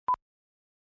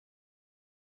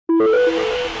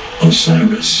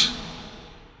Osiris.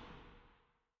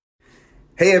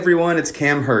 Hey everyone, it's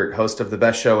Cam Hurt, host of the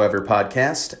Best Show Ever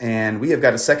podcast, and we have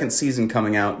got a second season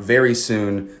coming out very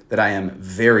soon that I am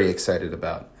very excited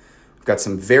about. We've got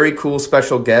some very cool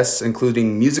special guests,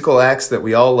 including musical acts that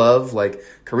we all love, like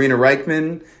Karina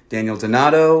Reichman, Daniel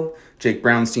Donato, Jake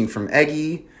Brownstein from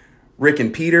Eggy, Rick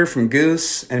and Peter from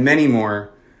Goose, and many more.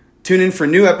 Tune in for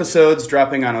new episodes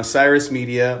dropping on Osiris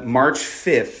Media March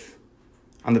 5th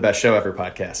on the Best Show Ever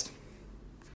podcast.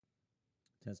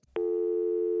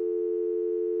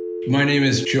 My name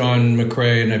is John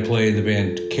McCrea, and I play in the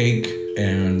band Cake,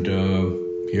 and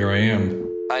here I am.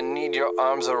 I need your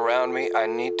arms around me. I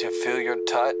need to feel your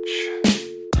touch.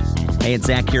 Hey, it's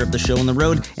Zach here of The Show on the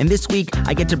Road, and this week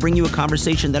I get to bring you a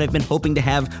conversation that I've been hoping to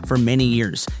have for many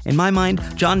years. In my mind,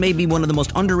 John may be one of the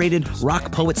most underrated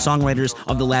rock poet-songwriters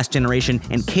of the last generation,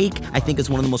 and Cake, I think, is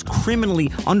one of the most criminally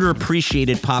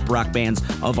underappreciated pop rock bands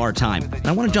of our time. And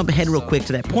I want to jump ahead real quick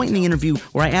to that point in the interview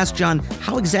where I asked John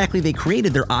how exactly they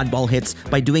created their oddball hits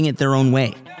by doing it their own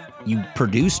way. You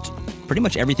produced pretty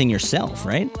much everything yourself,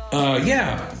 right?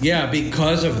 Yeah,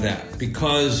 because of that.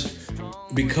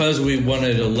 Because we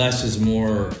wanted a less is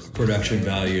more production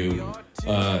value,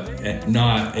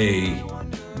 not a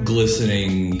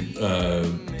glistening,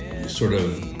 sort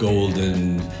of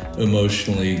golden,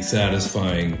 emotionally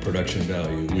satisfying production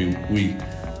value.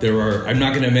 I'm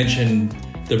not going to mention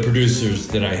the producers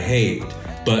that I hate,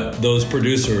 but those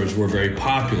producers were very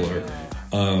popular.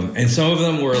 And some of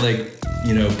them were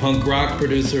punk rock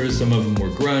producers, some of them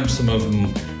were grunge, some of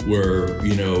them were,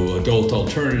 adult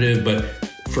alternative, but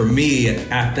for me,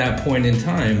 at that point in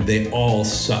time, they all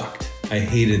sucked. I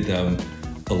hated them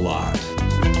a lot.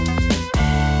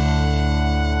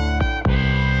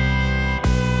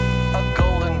 A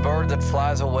golden bird that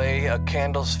flies away, a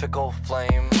candle's fickle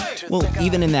flame. Well,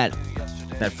 even in that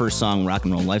first song, Rock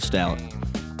and Roll Lifestyle,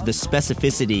 the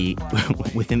specificity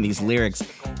within these lyrics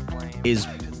is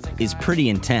pretty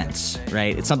intense,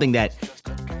 right? It's something that,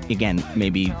 again,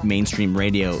 maybe mainstream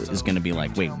radio is going to be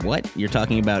like, wait, what? You're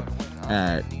talking about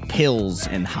pills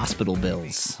and hospital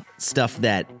bills, stuff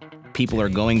that people are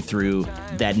going through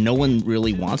that no one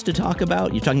really wants to talk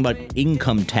about. You're talking about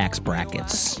income tax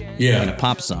brackets in a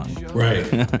pop song. Right.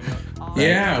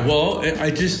 Yeah, well,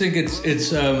 I just think it's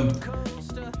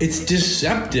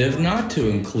deceptive not to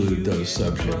include those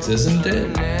subjects, isn't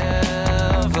it?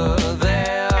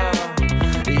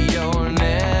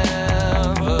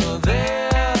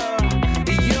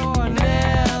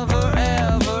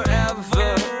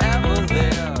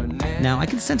 Now, I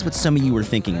can sense what some of you are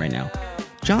thinking right now.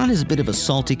 John is a bit of a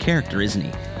salty character, isn't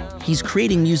he? He's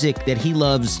creating music that he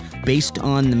loves based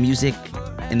on the music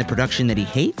and the production that he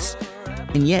hates.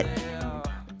 And yet,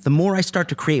 the more I start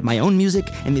to create my own music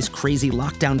in this crazy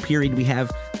lockdown period we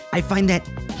have, I find that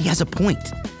he has a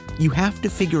point. You have to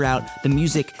figure out the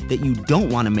music that you don't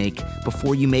want to make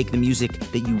before you make the music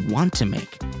that you want to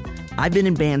make. I've been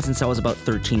in bands since I was about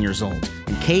 13 years old,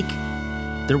 and Cake,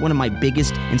 they're one of my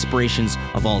biggest inspirations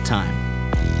of all time.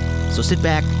 So sit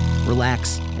back,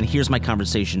 relax, and here's my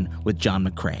conversation with John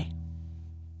McCrea.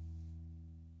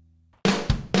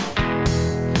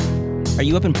 Are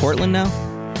you up in Portland now?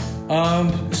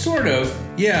 Sort of,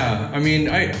 yeah. I mean,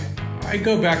 I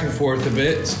go back and forth a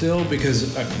bit still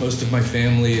because most of my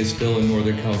family is still in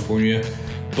Northern California.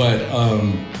 But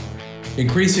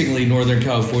increasingly, Northern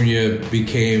California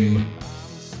became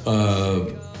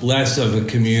less of a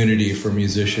community for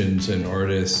musicians and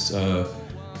artists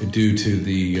due to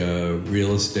the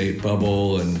real estate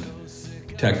bubble and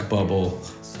tech bubble.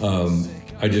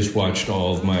 I just watched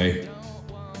all of my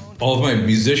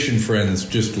musician friends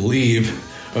just leave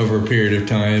over a period of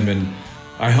time, and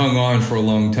I hung on for a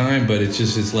long time, but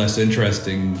it's less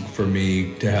interesting for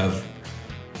me to have.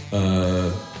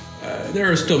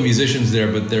 There are still musicians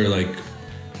there, but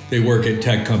they work at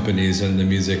tech companies, and the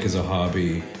music is a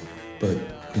hobby. But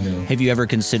have you ever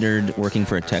considered working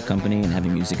for a tech company and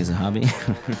having music as a hobby?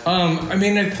 I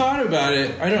mean, I thought about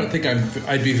it. I don't think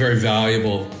I'd be very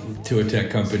valuable to a tech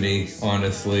company,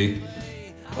 honestly.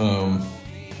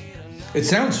 It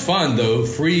sounds fun, though.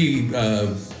 Free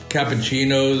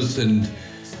cappuccinos and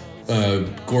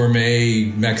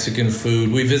gourmet Mexican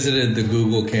food. We visited the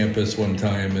Google campus one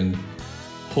time, and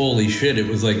holy shit, it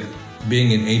was like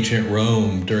being in ancient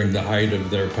Rome during the height of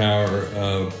their power.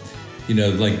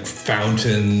 Like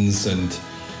fountains and,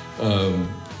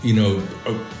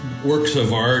 works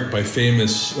of art by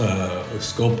famous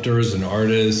sculptors and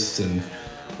artists, and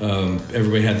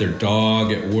everybody had their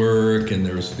dog at work, and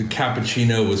the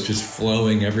cappuccino was just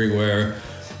flowing everywhere.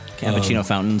 Cappuccino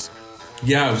fountains.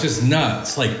 Yeah, it was just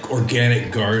nuts, like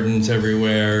organic gardens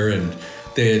everywhere, and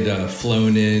they had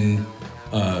flown in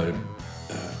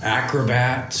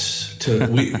acrobats to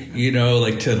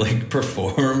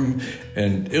perform,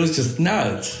 and it was just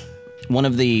nuts. One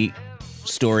of the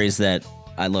stories that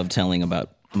I love telling about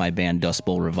my band Dust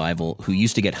Bowl Revival, who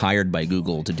used to get hired by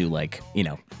Google to do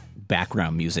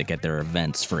background music at their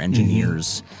events for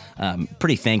engineers.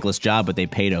 Pretty thankless job, but they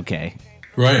paid okay.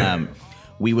 Right.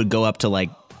 We would go up to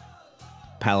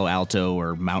Palo Alto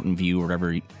or Mountain View or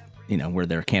whatever, where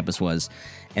their campus was.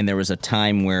 And there was a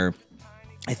time where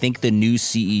I think the new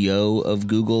CEO of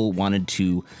Google wanted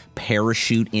to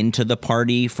parachute into the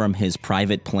party from his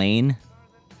private plane.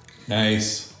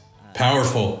 Nice.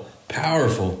 Powerful.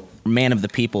 Man of the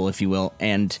people, if you will.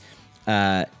 And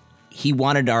he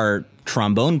wanted our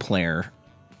trombone player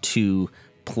to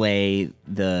play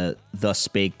the Thus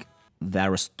Spake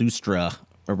Zarathustra,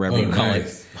 or whatever you call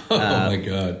it. Oh, my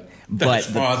God.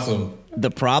 That's awesome.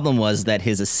 The problem was that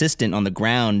his assistant on the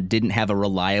ground didn't have a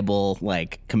reliable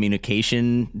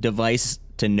communication device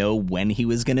to know when he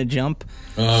was going to jump.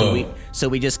 Oh. So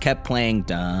we just kept playing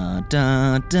da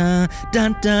da da da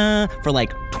da for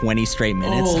 20 straight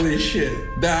minutes. Holy shit.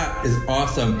 That is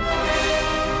awesome.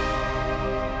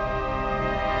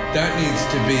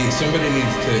 Somebody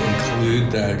needs to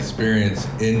include that experience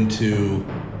into...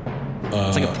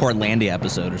 it's like a Portlandia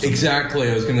episode or something. Exactly,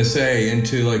 I was going to say,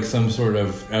 into some sort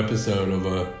of episode of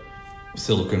a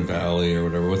Silicon Valley or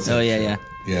whatever. What's that? Oh, yeah.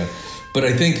 Yeah. But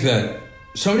I think that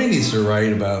somebody needs to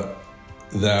write about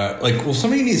that.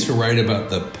 Somebody needs to write about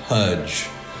the pudge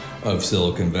of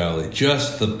Silicon Valley.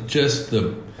 Just the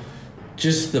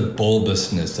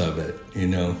bulbousness of it,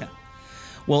 Yeah.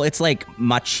 Well, it's like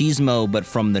machismo, but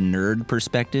from the nerd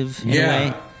perspective, in a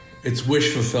way. It's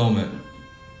wish fulfillment.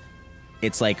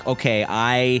 It's okay,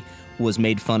 I was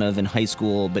made fun of in high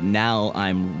school, but now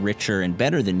I'm richer and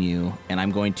better than you, and I'm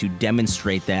going to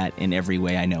demonstrate that in every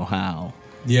way I know how.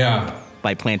 Yeah.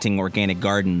 By planting organic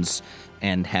gardens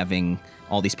and having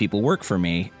all these people work for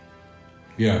me.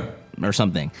 Yeah. Or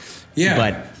something. Yeah.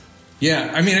 But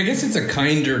yeah, I guess it's a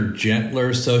kinder, gentler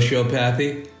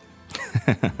sociopathy.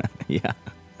 Yeah.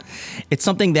 It's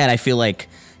something that I feel like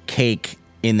Cake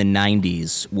in the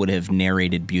 90s would have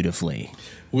narrated beautifully.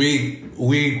 We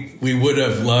would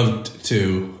have loved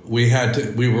to. We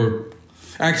were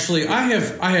actually. I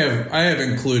have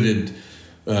included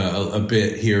a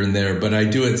bit here and there, but I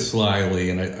do it slyly,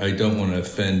 and I don't want to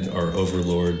offend our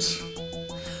overlords.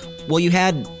 Well, you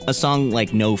had a song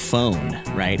like "No Phone,"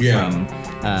 right? Yeah.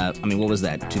 From what was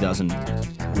that?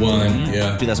 2001.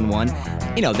 Yeah. 2001.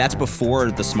 That's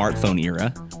before the smartphone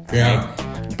era. Yeah.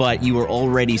 Right? But you were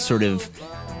already sort of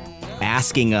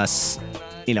asking us,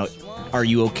 are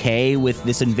you okay with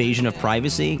this invasion of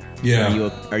privacy? Yeah.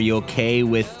 Are you okay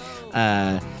with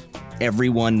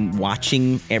everyone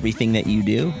watching everything that you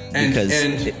do? And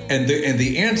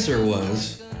the answer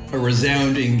was a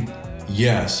resounding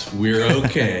yes, we're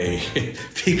okay.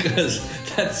 Because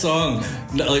that song,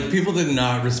 people did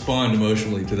not respond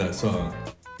emotionally to that song.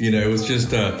 It was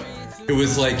just it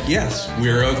was yes,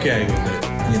 we're okay with it.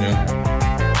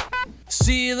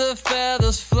 See the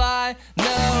feathers fly, no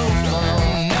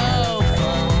phone, no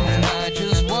phone. I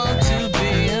just want to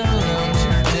be alone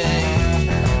today.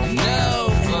 No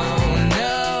phone,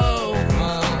 no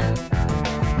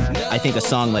phone. I think a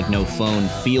song like No Phone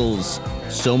feels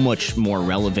so much more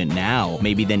relevant now,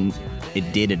 maybe than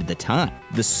it did at the time.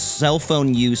 The cell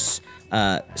phone use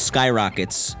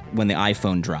skyrockets when the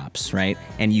iPhone drops, right?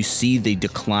 And you see the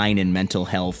decline in mental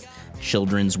health,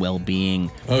 children's well-being,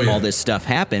 all this stuff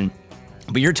happen.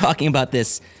 But you're talking about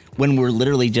this when we're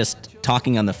literally just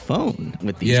talking on the phone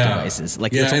with these devices.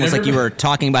 It's almost like you were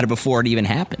talking about it before it even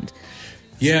happened.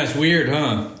 Yeah, it's weird,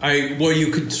 huh?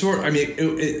 You could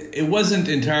it wasn't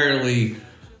entirely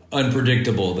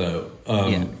unpredictable though.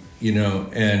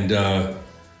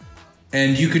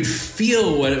 And you could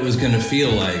feel what it was going to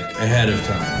feel like ahead of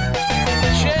time.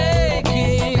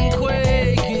 Shaking,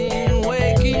 quaking,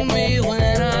 waking me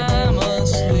when I'm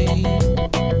asleep.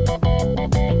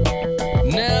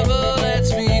 Never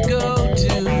lets me go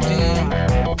too deep.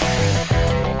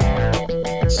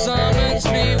 Summons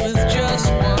me with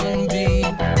just one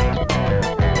beat.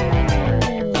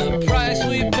 The price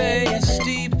we pay is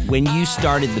steep. When you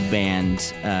started the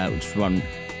band,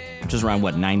 which was around,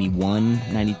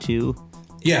 91, 92?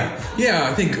 Yeah,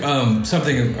 I think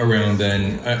something around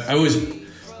then. I was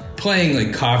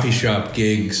playing coffee shop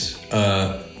gigs,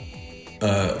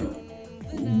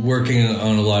 working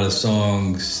on a lot of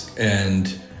songs,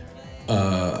 and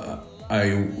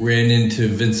I ran into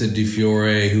Vincent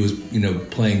DiFiore, who was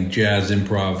playing jazz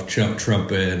improv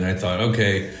trumpet, and I thought,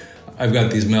 okay, I've got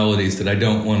these melodies that I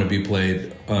don't want to be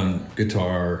played on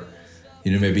guitar.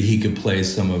 Maybe he could play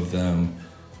some of them.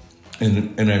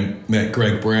 and I met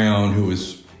Greg Brown, who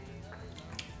was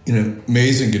an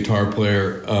amazing guitar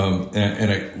player,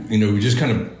 and I we just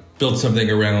kind of built something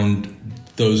around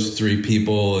those three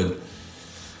people, and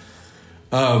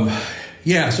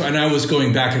so and I was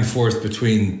going back and forth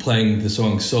between playing the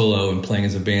song solo and playing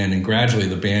as a band, and gradually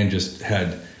the band just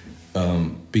had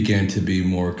began to be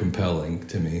more compelling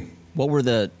to me. What were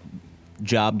the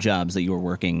jobs that you were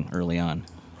working early on?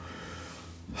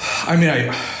 I mean,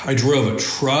 I drove a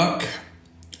truck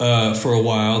for a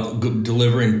while,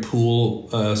 delivering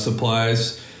pool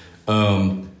supplies.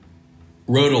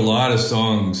 Wrote a lot of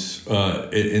songs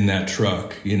in that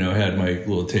truck. Had my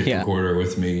little tape recorder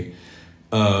with me.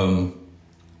 You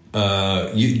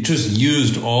just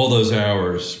used all those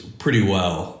hours pretty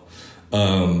well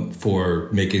for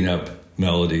making up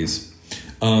melodies,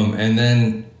 and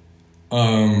then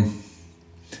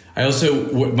I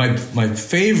also my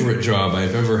favorite job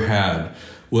I've ever had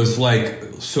was like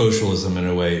socialism in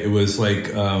a way. It was like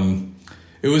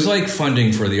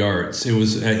funding for the arts. It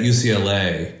was at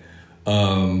UCLA.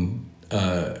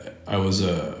 I was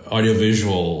a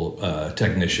audiovisual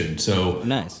technician, so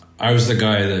nice. I was the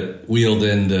guy that wheeled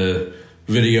in the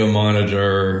video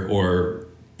monitor, or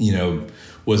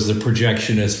was the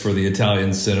projectionist for the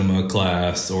Italian cinema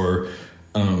class, or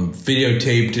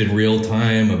videotaped in real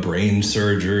time a brain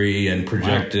surgery and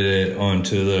projected it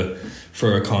onto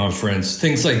for a conference,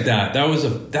 things like that. That was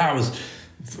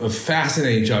a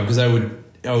fascinating job, because I would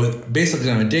basically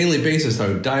on a daily basis, I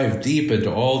would dive deep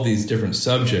into all these different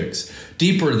subjects,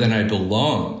 deeper than I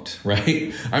belonged,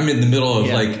 right? I'm in the middle of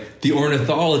like the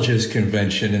ornithologist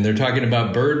convention, and they're talking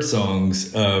about bird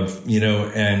songs,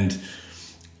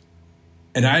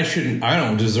 and I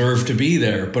don't deserve to be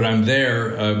there, but I'm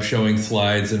there showing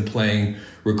slides and playing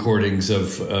recordings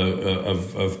of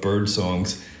bird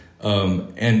songs.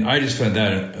 And I just found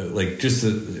that like just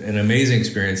an amazing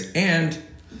experience, and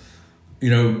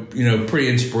pretty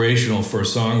inspirational for a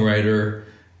songwriter,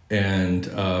 and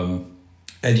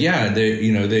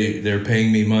they're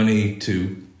paying me money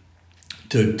to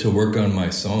work on my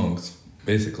songs,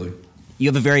 basically. You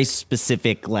have a very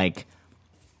specific like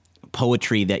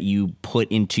poetry that you put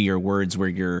into your words, where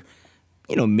you're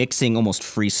mixing almost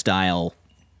freestyle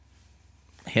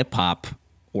hip hop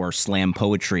or slam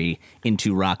poetry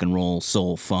into rock and roll,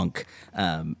 soul, funk,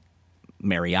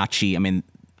 mariachi. I mean,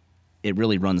 it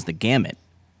really runs the gamut.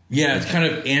 Yeah, it's kind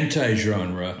of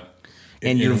anti-genre.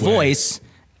 And your voice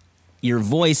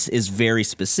is very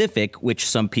specific, which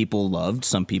some people loved,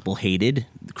 some people hated,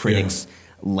 critics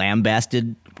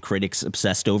lambasted, critics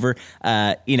obsessed over.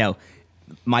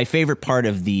 My favorite part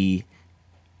of the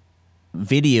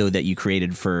video that you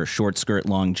created for Short Skirt,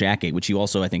 Long Jacket, which you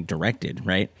also, I think, directed,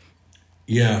 right?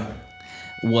 Yeah.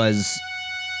 Was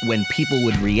when people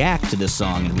would react to this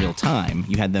song in real time.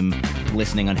 You had them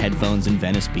listening on headphones in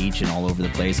Venice Beach and all over the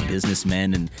place,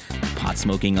 businessmen and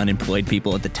pot-smoking unemployed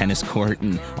people at the tennis court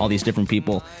and all these different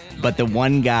people. But the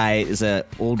one guy is an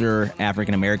older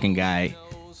African-American guy,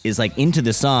 is like into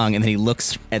the song, and then he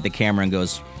looks at the camera and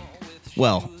goes,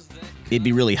 well, it'd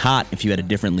be really hot if you had a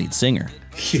different lead singer.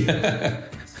 Yeah.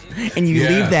 And you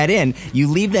leave that in. You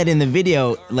leave that in the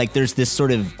video, like there's this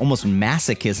sort of almost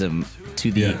masochism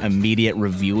to the immediate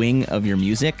reviewing of your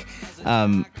music.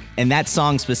 And that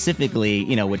song specifically,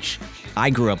 which I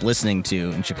grew up listening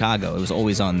to in Chicago. It was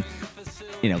always on,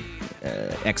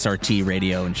 XRT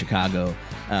radio in Chicago.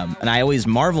 And I always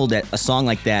marveled at a song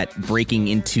like that breaking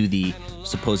into the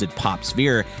supposed pop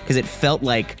sphere, because it felt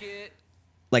like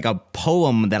a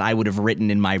poem that I would have written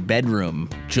in my bedroom,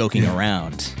 joking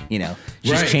around.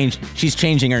 She's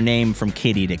changing her name from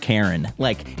Kitty to Karen.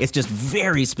 Like, it's just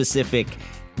very specific,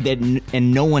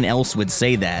 and no one else would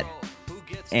say that.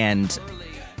 And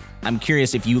I'm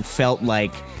curious if you felt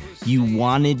like you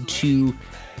wanted to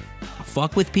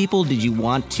fuck with people. Did you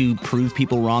want to prove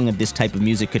people wrong that this type of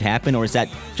music could happen, or is that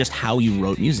just how you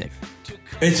wrote music?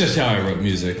 It's just how I wrote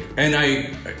music. And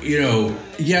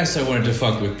yes, I wanted to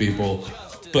fuck with people,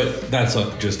 but that's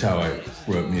just how I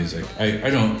wrote music.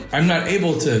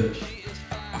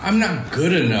 I'm not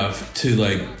good enough to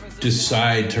like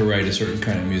decide to write a certain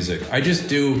kind of music. I just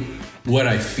do what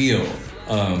I feel.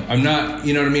 I'm not,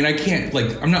 you know what I mean? I can't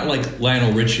I'm not like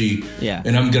Lionel Richie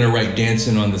and I'm going to write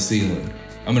Dancing on the Ceiling.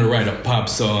 I'm going to write a pop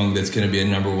song that's going to be a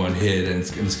 #1 hit, and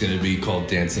it's going to be called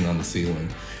Dancing on the Ceiling.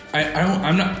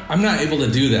 I'm not able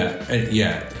to do that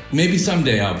yet. Maybe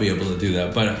someday I'll be able to do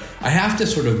that, but I have to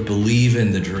sort of believe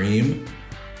in the dream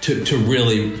to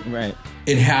really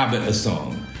inhabit a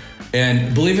song.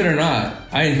 And believe it or not,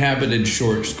 I inhabited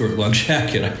Short Skirt, Long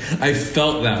Jacket. I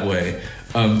felt that way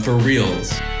for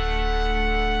reals.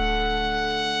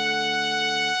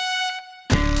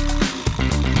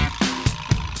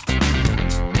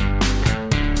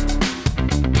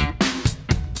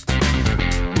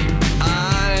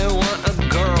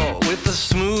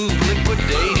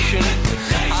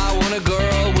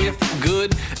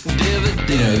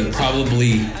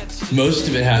 probably most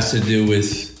of it has to do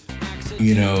with,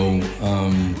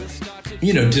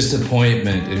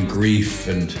 disappointment and grief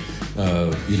and,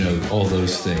 all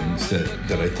those things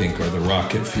that I think are the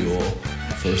rocket fuel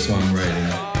for songwriting.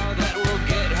 That will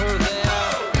get her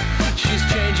there. She's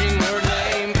changing her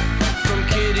name from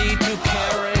Kitty to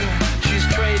Karen. She's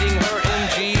trading her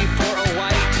MG for a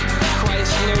white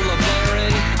Chrysler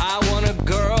LeBaron. I want a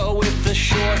girl with a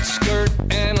short skirt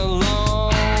and a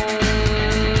long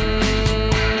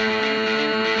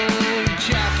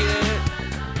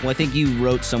jacket. Well, I think you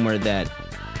wrote somewhere that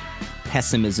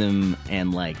pessimism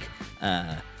and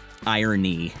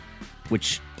irony,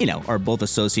 which are both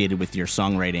associated with your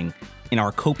songwriting and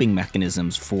are coping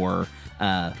mechanisms for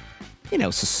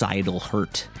societal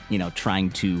hurt,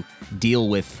 trying to deal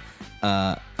with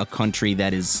a country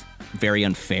that is very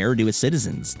unfair to its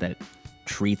citizens, that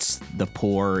treats the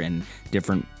poor and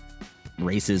different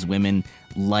races, women,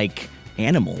 like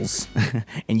animals.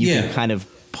 And you can kind of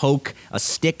poke a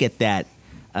stick at that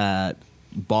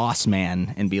boss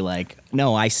man and be like,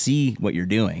 no, I see what you're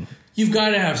doing. You've got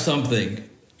to have something.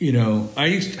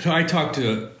 I talked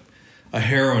to a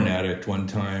heroin addict one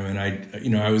time, and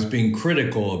I was being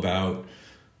critical about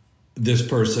this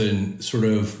person sort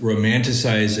of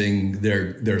romanticizing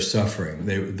their suffering.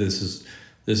 This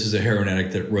is a heroin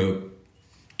addict that wrote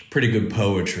pretty good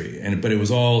poetry, but it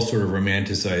was all sort of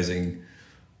romanticizing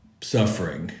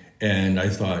suffering. And I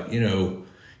thought,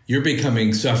 you're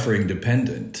becoming suffering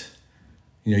dependent.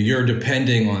 You're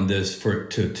depending on this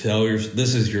to tell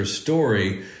this is your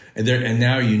story, and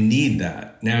now you need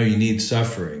that. Now you need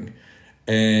suffering.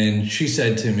 And she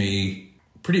said to me,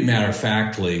 pretty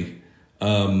matter-of-factly,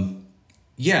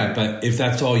 yeah, but if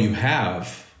that's all you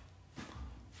have,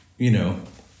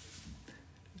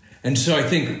 And so I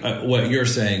think what you're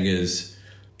saying is,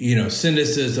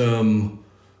 cynicism,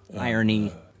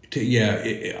 irony.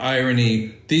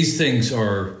 Irony. These things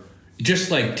are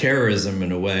just like terrorism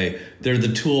in a way. They're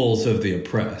the tools of the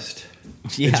oppressed.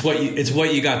 Yeah. It's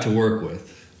what you got to work with.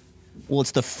 Well,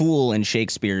 it's the fool in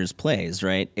Shakespeare's plays,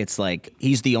 right? It's like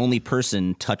he's the only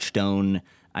person, Touchstone.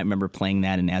 I remember playing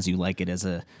that in As You Like It as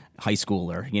a high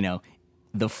schooler.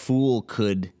 The fool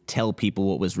could tell people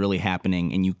what was really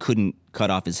happening, and you couldn't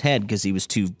cut off his head because he was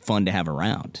too fun to have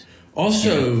around.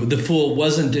 Also, the fool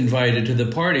wasn't invited to the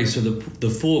party, so the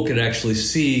fool could actually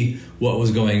see what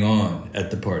was going on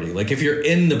at the party. Like if you're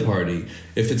in the party,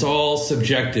 if it's all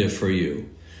subjective for you,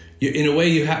 in a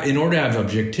way, in order to have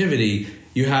objectivity,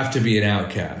 you have to be an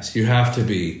outcast. You have to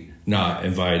be not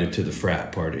invited to the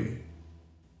frat party.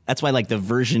 That's why, the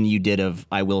version you did of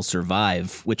 "I Will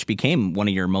Survive," which became one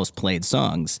of your most played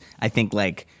songs, I think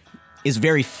is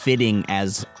very fitting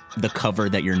as the cover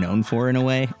that you're known for in a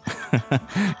way,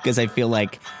 because I feel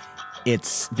like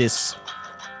it's this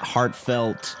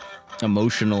heartfelt,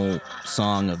 emotional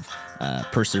song of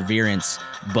perseverance,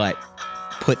 but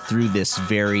put through this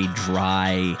very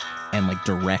dry and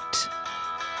direct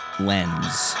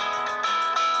lens.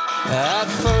 At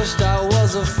first I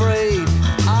was afraid,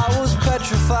 I was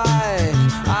petrified.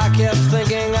 I kept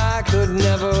thinking I could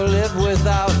never live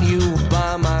without you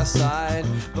by my side.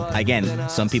 But again,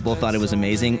 some people thought it was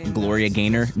amazing. Gloria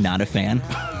Gaynor, not a fan.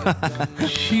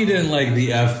 She didn't like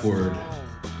the F word.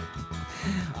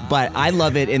 But I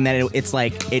love it in that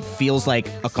it feels like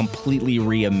a completely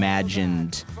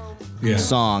reimagined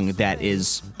song that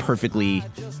is perfectly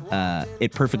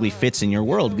fits in your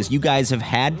world, because you guys have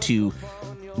had to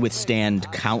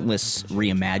withstand countless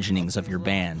reimaginings of your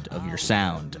band, of your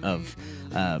sound, of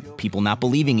people not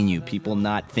believing in you, people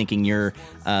not thinking you're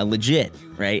legit,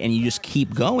 right? And you just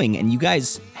keep going. And you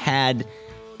guys had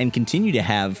and continue to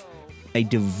have a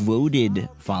devoted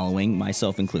following,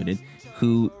 myself included,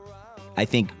 who I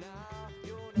think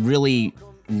really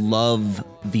love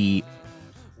the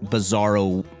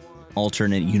bizarro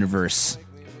alternate universe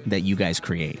that you guys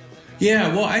create.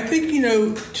 Yeah, well, I think,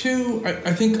 too,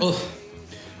 I think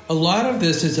a lot of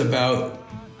this is about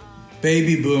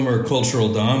baby boomer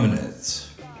cultural dominance,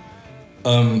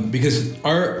 because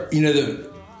our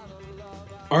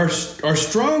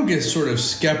strongest sort of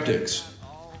skeptics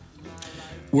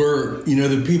were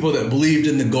the people that believed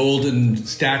in the golden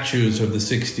statues of the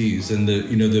 60s and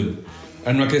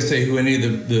I'm not going to say who any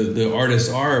of the artists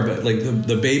are, but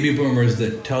the baby boomers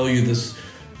that tell you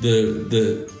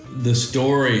the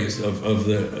stories of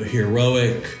the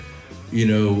heroic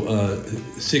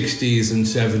 60s and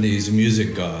 70s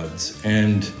music gods,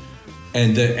 and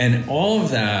all of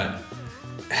that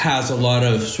has a lot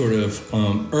of sort of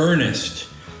earnest,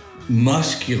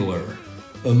 muscular,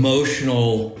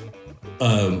 emotional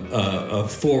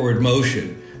forward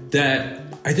motion that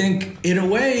I think in a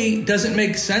way doesn't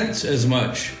make sense as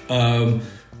much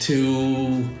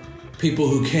to people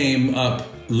who came up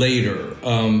later.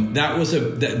 That was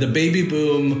the baby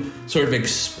boom sort of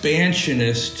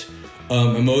expansionist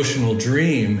emotional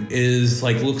dream is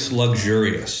like looks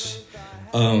luxurious,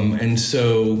 and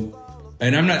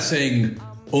I'm not saying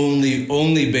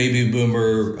only baby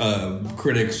boomer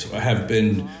critics have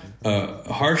been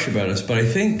harsh about us, but I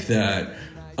think that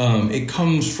it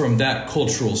comes from that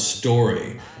cultural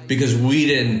story because we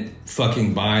didn't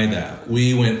fucking buy that.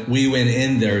 We went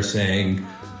in there saying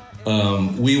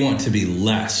we want to be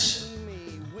less.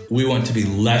 We want to be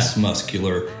less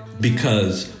muscular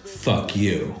because fuck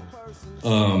you.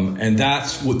 And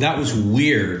that was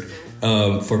weird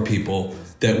for people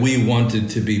that we wanted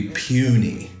to be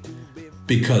puny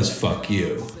because fuck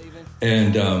you.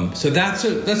 And so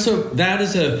that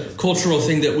is a cultural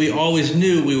thing that we always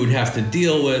knew we would have to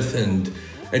deal with,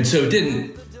 and so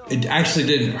it actually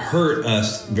didn't hurt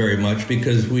us very much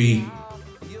because we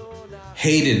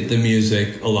hated the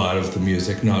music, a lot of the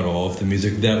music, not all of the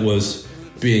music that was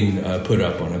being put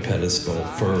up on a pedestal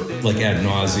for like ad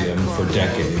nauseum for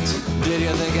decades. Did you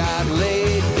think I'd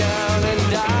lay down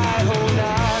and die? Oh,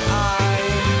 not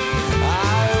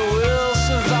I will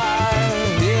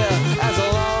survive. Yeah, as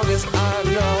long as I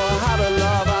know how to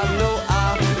love, I know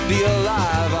I'll be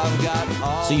alive. I've got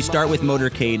all. So you start with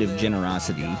Motorcade of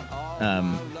Generosity.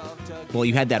 Well,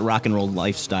 you had that rock and roll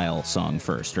lifestyle song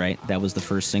first, right? That was the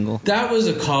first single? That was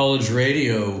a college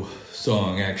radio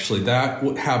song, actually. That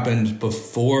happened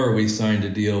before we signed a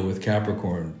deal with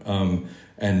Capricorn,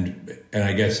 and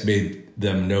I guess made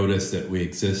them notice that we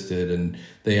existed, and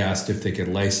they asked if they could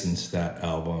license that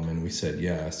album, and we said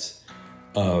yes.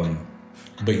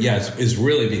 But yeah, it's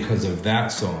really because of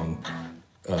that song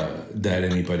that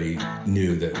anybody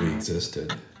knew that we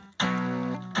existed.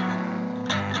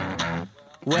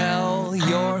 Well,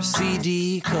 your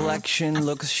CD collection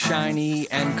looks shiny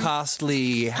and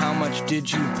costly. How much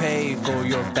did you pay for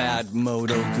your bad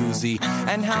Moto Guzzi?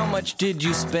 And how much did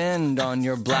you spend on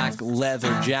your black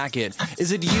leather jacket?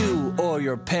 Is it you or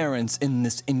your parents in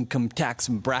this income tax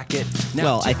bracket? Now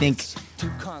Well, I think to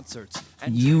concerts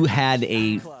and you had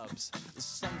a clubs.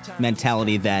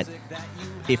 mentality that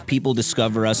if people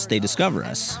discover us, they discover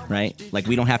us, right? Like,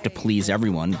 we don't have to please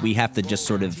everyone. We have to just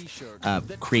sort of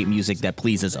create music that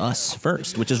pleases us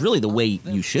first, which is really the way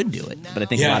you should do it. But I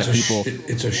think a lot of people...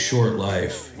 It's a short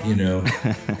life, you know,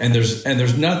 and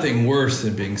there's nothing worse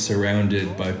than being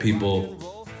surrounded by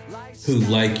people who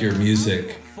like your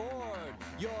music,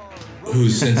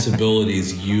 whose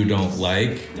sensibilities you don't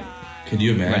like. Could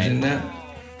you imagine that?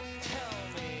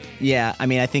 Yeah, I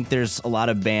mean, I think there's a lot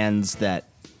of bands that,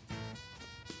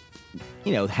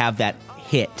 you know, have that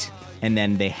hit, and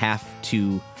then they have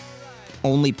to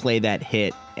only play that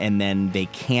hit, and then they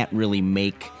can't really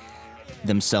make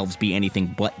themselves be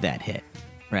anything but that hit,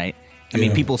 right? I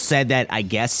mean, people said that, I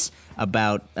guess,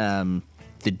 about The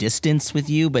Distance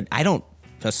with you, but I don't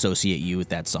associate you with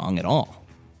that song at all.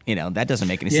 You know, that doesn't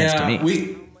make any sense to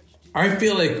me. I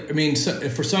feel like, I mean,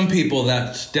 for some people,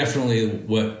 that's definitely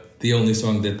the only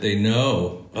song that they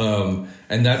know,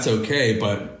 and that's okay,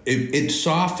 but it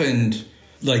softened,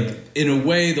 like, in a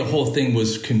way, the whole thing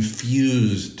was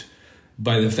confused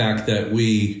by the fact that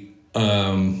we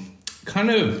kind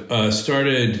of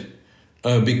started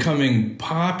becoming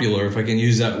popular, if I can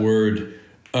use that word,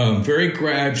 very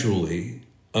gradually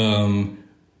over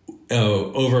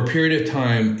a period of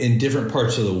time in different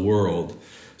parts of the world.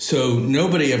 So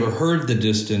nobody ever heard The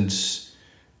Distance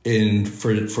in,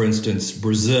 for instance,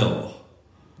 Brazil.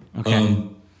 Okay.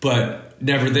 But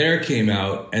Never There came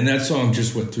out, and that song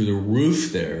just went through the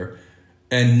roof there,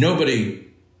 and nobody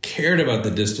cared about The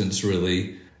Distance,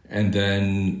 really. And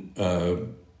then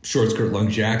Short Skirt Long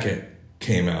Jacket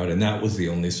came out, and that was the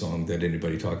only song that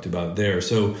anybody talked about there.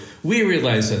 So we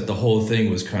realized that the whole thing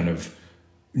was kind of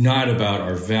not about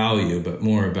our value, but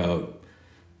more about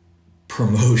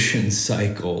promotion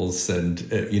cycles and,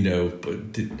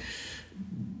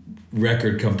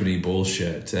 record company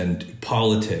bullshit and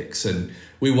politics. And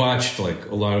we watched like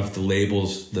a lot of the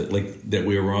labels that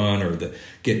we were on, or that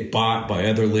get bought by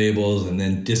other labels and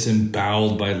then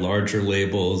disemboweled by larger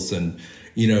labels. And,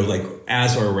 like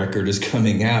as our record is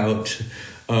coming out.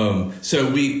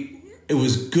 So it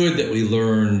was good that we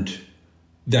learned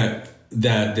that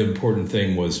the important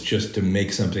thing was just to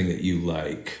make something that you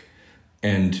like.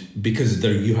 And because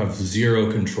you have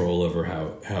zero control over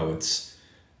how it's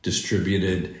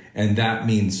distributed, and that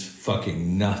means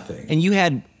fucking nothing. And you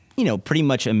had, pretty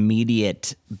much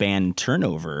immediate band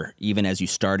turnover even as you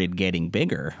started getting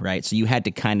bigger, right? So you had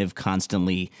to kind of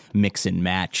constantly mix and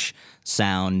match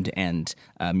sound and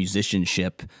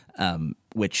musicianship,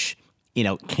 which,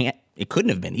 it couldn't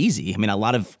have been easy. I mean, a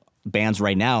lot of bands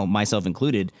right now, myself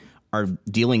included, are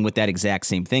dealing with that exact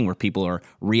same thing where people are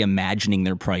reimagining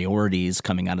their priorities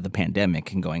coming out of the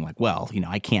pandemic and going like, well,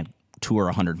 I can't tour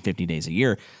 150 days a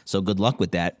year, so good luck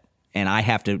with that. And I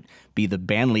have to be the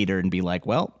band leader and be like,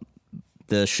 well,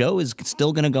 the show is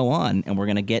still going to go on and we're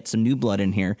going to get some new blood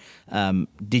in here.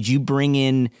 Did you bring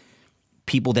in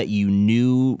people that you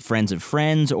knew, friends of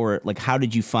friends, or like how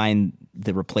did you find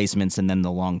the replacements and then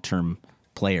the long-term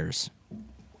players?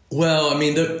 Well, I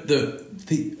mean,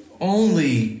 the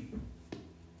only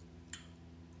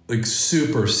like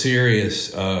super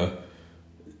serious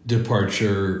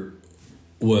departure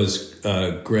was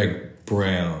Greg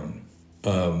Brown,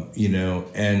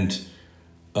 and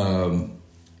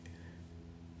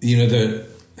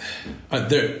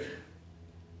the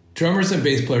drummers and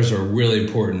bass players are really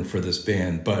important for this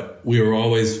band, but we were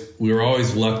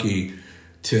always lucky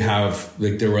to have,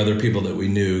 like, there were other people that we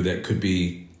knew that could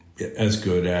be as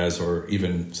good as, or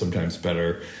even sometimes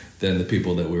better than the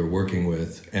people that we were working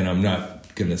with. And I'm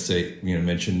not going to say,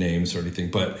 mention names or anything,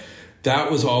 but I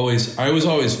was always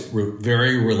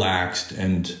very relaxed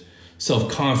and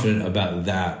self-confident about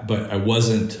that, but I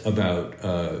wasn't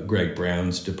about Greg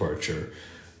Brown's departure.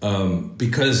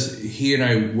 Because he and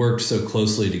I worked so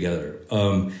closely together.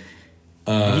 He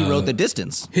wrote The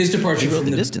Distance. His departure he wrote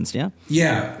from The Distance, yeah?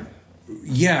 Yeah.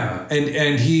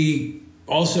 And he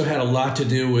also had a lot to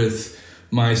do with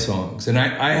my songs. And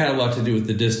I had a lot to do with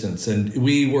The Distance. And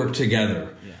we worked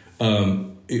together. Yeah.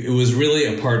 It was really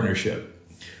a partnership.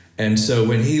 And so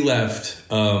when he left,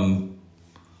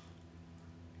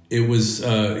 it was,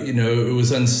 it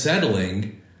was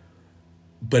unsettling.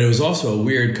 But it was also a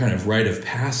weird kind of rite of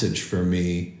passage for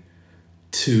me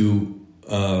to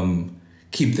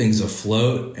keep things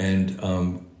afloat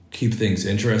and keep things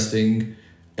interesting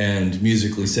and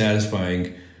musically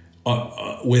satisfying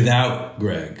without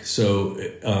Greg. So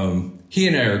he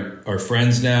and I are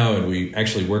friends now, and we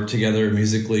actually work together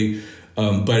musically.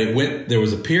 But there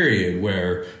was a period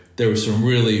where there was some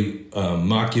really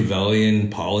Machiavellian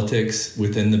politics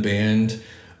within the band.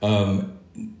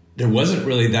 There wasn't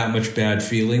really that much bad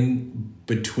feeling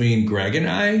between Greg and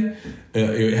I.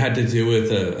 It had to do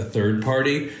with a third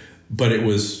party, but it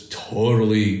was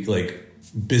totally like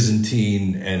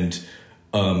Byzantine and,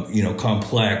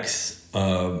 complex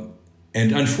and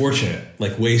unfortunate,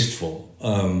 like wasteful.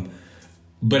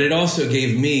 But it also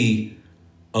gave me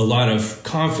a lot of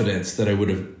confidence that I would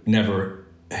have never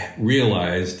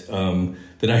realized,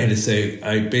 that I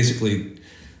basically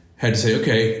had to say,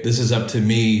 okay, this is up to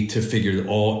me to figure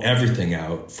everything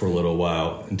out for a little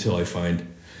while until I find,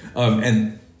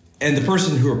 and the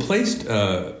person who replaced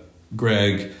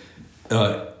Greg,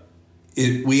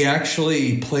 we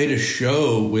actually played a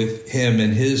show with him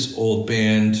and his old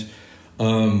band,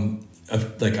 5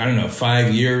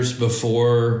 years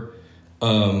before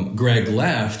Greg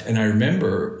left, and I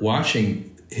remember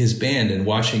watching his band and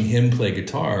watching him play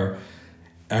guitar.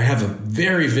 I have a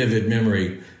very vivid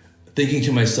memory thinking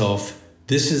to myself,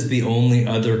 this is the only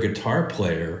other guitar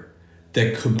player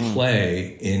that could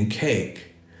play in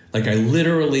Cake. Like, I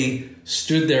literally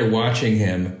stood there watching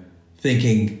him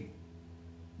thinking,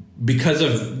 because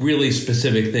of really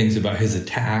specific things about his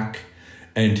attack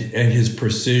and his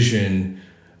precision,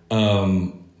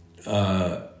 and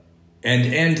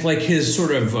like his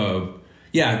sort of,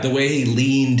 the way he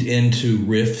leaned into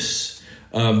riffs.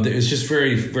 It's just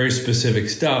very, very specific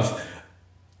stuff.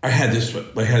 I had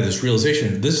this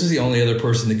realization. This is the only other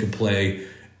person that could play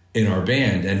in our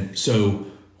band. And so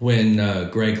when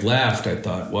Greg left, I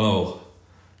thought, well,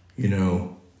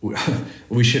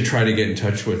 we should try to get in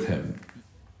touch with him.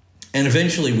 And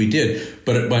eventually we did.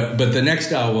 But the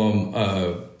next album,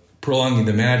 Prolonging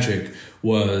the Magic,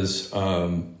 was,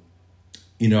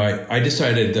 I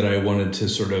decided that I wanted to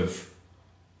sort of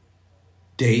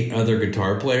date other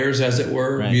guitar players, as it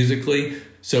were, right, musically.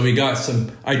 So we got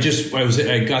I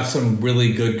got some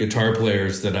really good guitar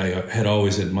players that I had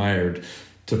always admired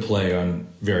to play on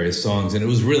various songs. And it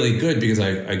was really good because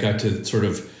I got to sort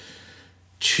of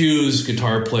choose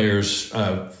guitar players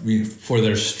for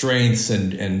their strengths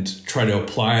and try to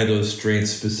apply those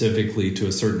strengths specifically to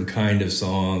a certain kind of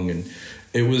song. And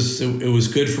it was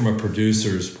good from a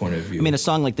producer's point of view. I mean, a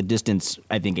song like The Distance,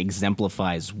 I think,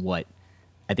 exemplifies what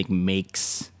I think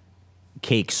makes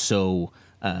Cake so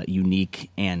unique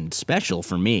and special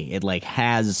for me. It like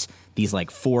has these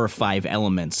like 4 or 5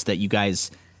 elements that you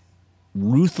guys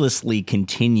ruthlessly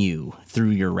continue through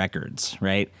your records,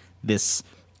 right? This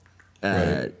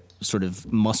right, sort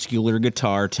of muscular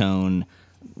guitar tone,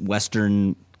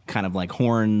 Western kind of like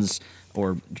horns,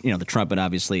 or the trumpet,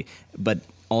 obviously, but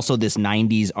also this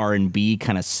 90s R&B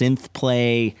kind of synth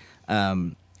play.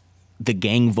 the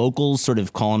gang vocals sort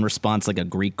of call and response, like a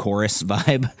Greek chorus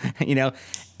vibe,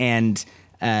 and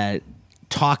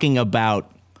talking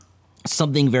about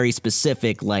something very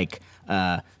specific, like,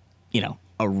 a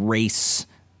race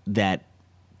that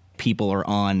people are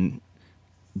on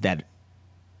that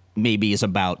maybe is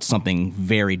about something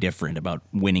very different, about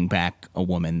winning back a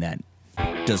woman that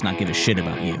does not give a shit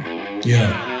about you.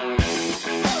 Yeah.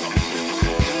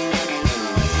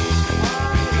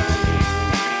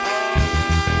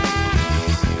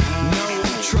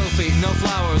 No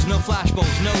flowers, no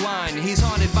flashbulbs, no wine. He's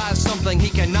haunted by something he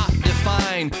cannot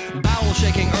define.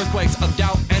 Bowel-shaking earthquakes of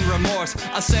doubt and remorse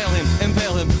assail him,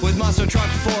 impale him with monster truck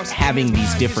force. Having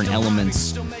these different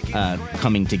elements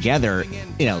coming together,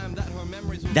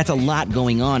 that's a lot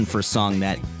going on for a song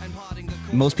that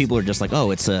most people are just like,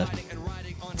 oh, it's a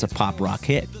pop rock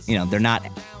hit. They're not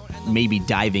maybe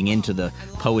diving into the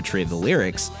poetry of the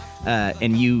lyrics.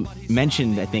 And you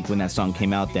mentioned, I think, when that song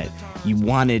came out, that you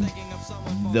wanted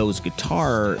those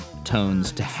guitar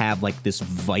tones to have like this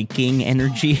Viking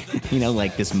energy,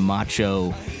 like this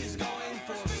macho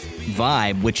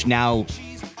vibe, which now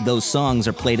those songs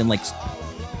are played in like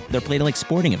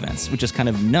sporting events, which is kind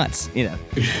of nuts,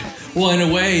 Well, in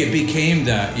a way, it became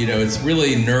that. It's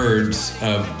really nerds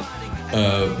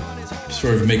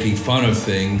sort of making fun of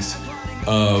things,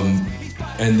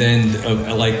 and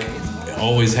then like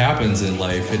always happens in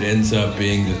life, it ends up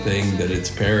being the thing that it's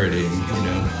parodying.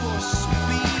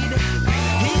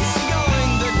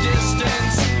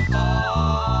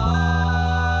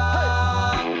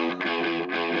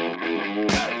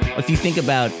 If you think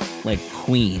about like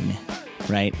Queen,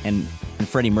 right, and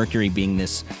Freddie Mercury being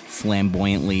this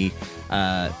flamboyantly,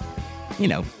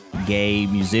 gay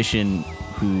musician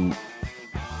who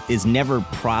is never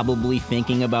probably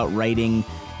thinking about writing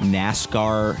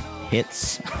NASCAR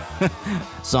hits,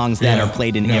 songs that are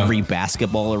played in every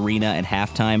basketball arena at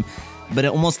halftime. But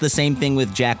almost the same thing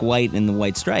with Jack White and the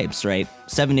White Stripes, right?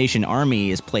 Seven Nation Army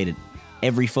is played at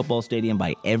every football stadium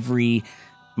by every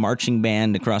marching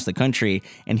band across the country,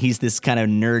 and he's this kind of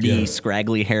nerdy,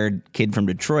 scraggly-haired kid from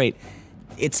Detroit.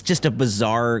 It's just a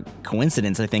bizarre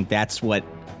coincidence. I think that's what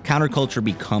counterculture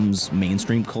becomes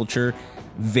mainstream culture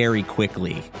very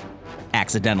quickly,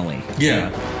 accidentally. Yeah.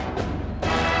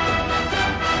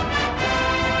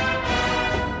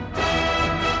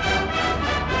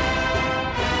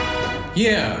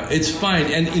 Yeah, it's fine.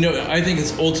 And, I think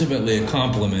it's ultimately a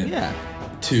compliment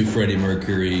to Freddie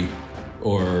Mercury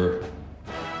or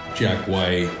Jack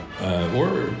White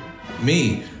or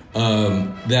me,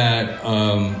 that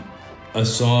a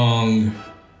song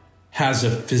has a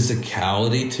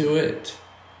physicality to it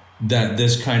that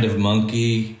this kind of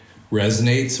monkey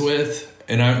resonates with.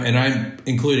 And I'm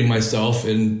including myself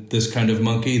in this kind of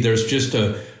monkey. There's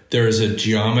a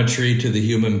geometry to the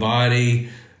human body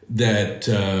that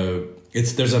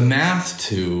there's a math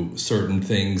to certain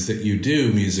things that you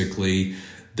do musically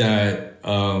that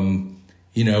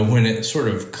when it sort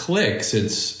of clicks,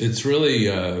 it's really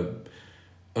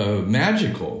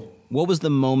magical. What was the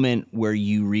moment where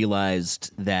you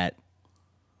realized that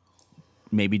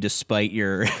maybe despite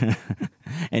your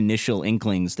initial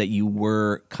inklings that you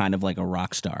were kind of like a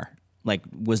rock star? Like,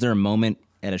 was there a moment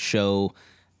at a show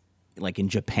like in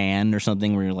Japan or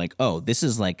something where you're like, oh, this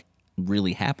is like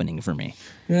really happening for me?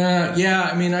 Yeah.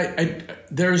 I mean, it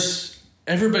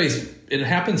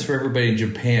happens for everybody in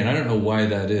Japan. I don't know why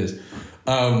that is.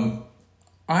 I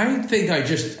think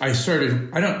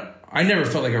I never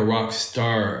felt like a rock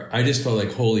star. I just felt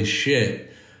like, holy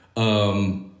shit.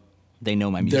 They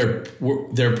know my music.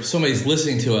 Somebody's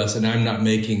listening to us and I'm not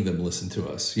making them listen to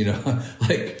us,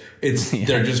 like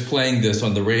they're just playing this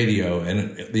on the radio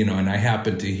and, and I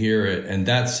happen to hear it. And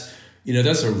that's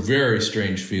a very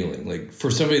strange feeling. Like for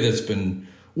somebody that's been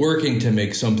working to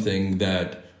make something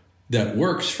that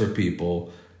works for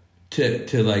people,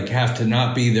 to like have to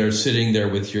not be there sitting there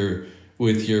with your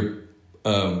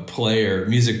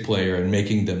music player and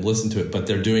making them listen to it, but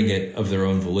they're doing it of their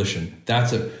own volition.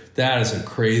 That is a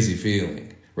crazy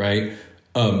feeling, right?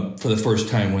 For the first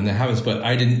time when that happens. But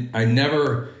I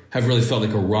never have really felt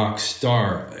like a rock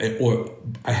star, or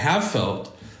I have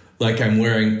felt like I'm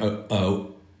wearing a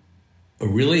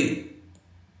really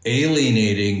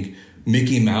alienating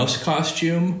Mickey Mouse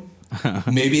costume.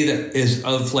 Maybe that is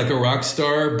of like a rock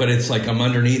star, but it's like I'm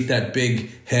underneath that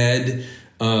big head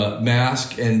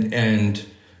mask, and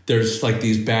there's like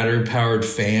these battery powered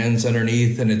fans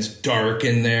underneath, and it's dark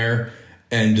in there,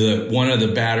 and one of the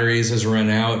batteries has run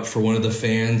out for one of the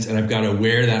fans, and I've got to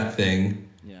wear that thing,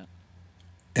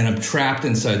 and I'm trapped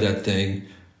inside that thing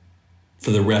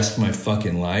for the rest of my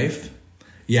fucking life.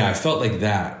 Yeah, I felt like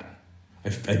that.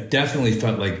 I definitely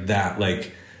felt like that.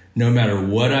 Like no matter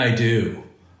what I do,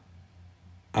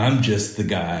 I'm just the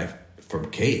guy from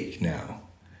Cake now,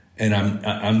 and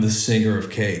I'm the singer of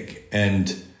Cake,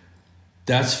 and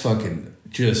that's fucking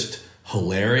just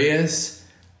hilarious,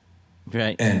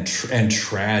 right? And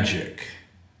tragic,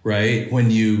 right? When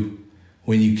you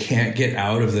can't get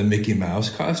out of the Mickey Mouse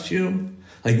costume,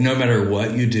 like no matter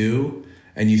what you do,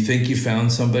 and you think you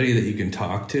found somebody that you can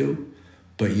talk to,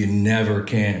 but you never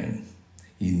can.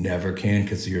 You never can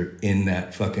because you're in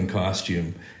that fucking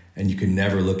costume, and you can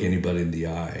never look anybody in the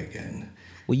eye again.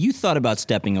 Well, you thought about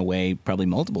stepping away probably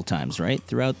multiple times, right?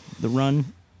 Throughout the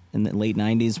run in the late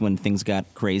 90s when things got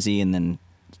crazy and then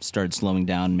started slowing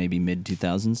down maybe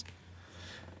mid-2000s?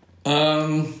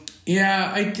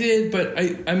 Yeah, I did, but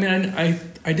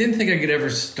I didn't think I could ever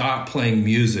stop playing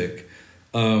music.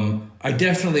 I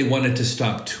definitely wanted to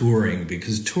stop touring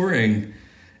because touring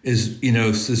is,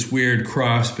 it's this weird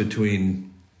cross between,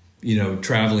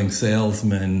 traveling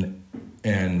salesman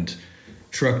and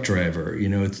truck driver.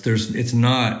 It's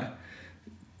not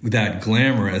that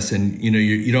glamorous, and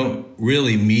you don't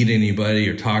really meet anybody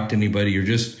or talk to anybody. You're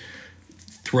just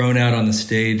thrown out on the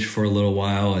stage for a little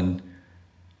while, and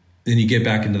then you get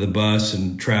back into the bus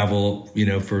and travel,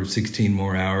 for 16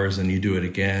 more hours, and you do it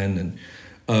again, and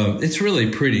it's really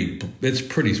pretty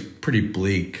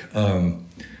bleak.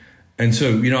 And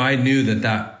so, I knew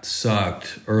that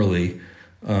sucked early,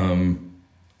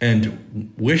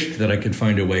 and wished that I could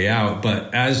find a way out.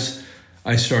 But as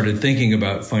I started thinking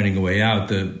about finding a way out,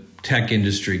 the tech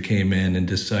industry came in and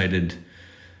decided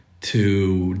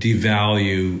to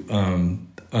devalue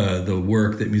the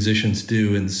work that musicians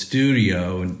do in the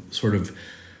studio and sort of,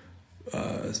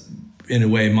 in a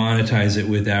way, monetize it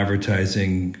with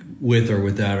advertising with or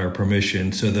without our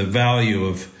permission. So the value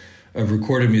of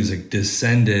recorded music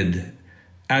descended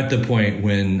at the point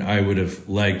when I would have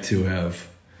liked to have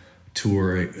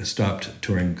stopped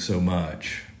touring so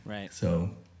much. Right. So,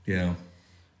 yeah.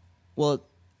 Well,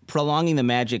 Prolonging the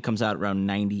Magic comes out around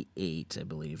 98, I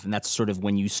believe. And that's sort of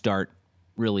when you start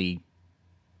really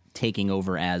taking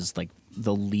over as like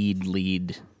the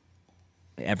lead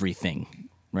everything,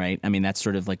 right? I mean, that's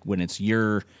sort of like when it's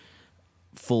your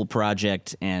full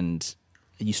project and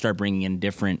you start bringing in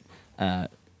different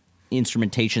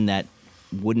instrumentation that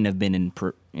wouldn't have been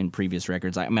in previous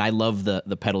records. I mean, I love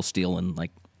the pedal steel in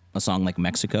like a song like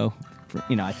Mexico.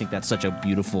 I think that's such a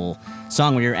beautiful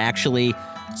song where you're actually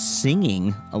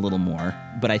singing a little more,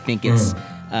 but I think it's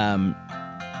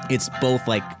both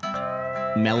like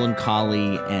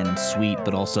melancholy and sweet,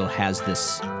 but also has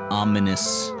this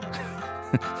ominous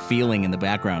feeling in the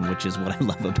background, which is what I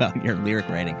love about your lyric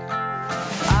writing.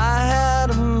 I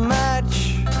had a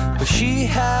match, but she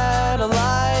had a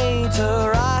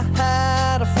lighter. I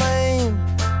had a flame,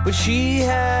 but she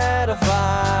had a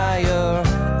fire.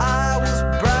 I was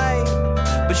bright,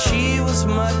 but she was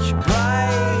much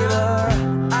brighter.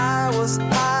 I was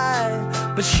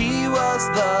high, but she was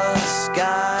the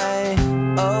sky.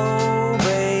 Oh,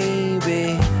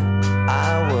 baby,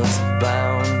 I was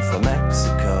bound for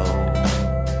Mexico.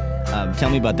 Tell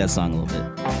me about that song a little bit.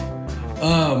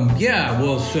 Yeah,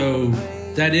 well, so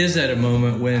that is at a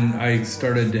moment when I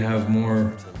started to have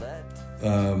more,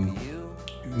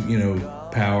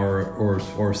 power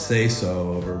or say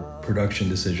so over production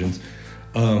decisions.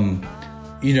 I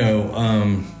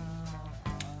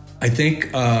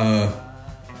think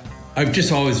I've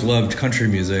just always loved country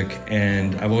music,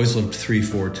 and I've always loved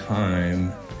 3/4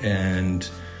 time, and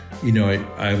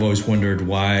I've always wondered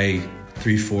why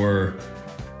 3/4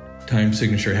 time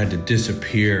signature had to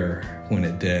disappear when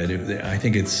it did. I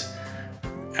think it's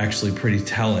actually pretty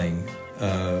telling.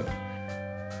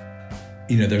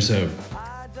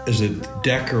 There's a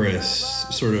decorous,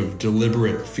 sort of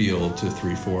deliberate feel to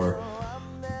 3/4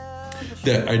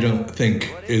 that I don't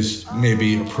think is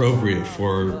maybe appropriate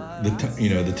for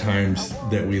the times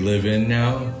that we live in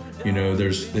now.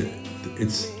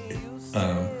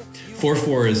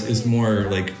 4/4 is more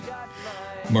like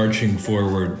marching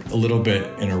forward a little bit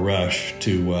in a rush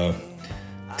to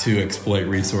exploit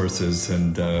resources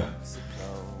and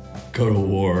go to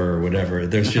war or whatever.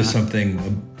 There's just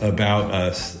something about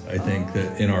us, I think,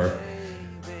 that in our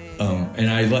and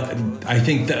I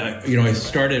think that I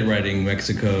started writing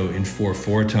Mexico in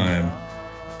 4/4 time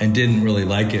and didn't really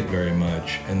like it very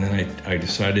much, and then I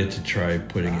decided to try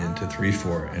putting it into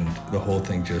 3/4, and the whole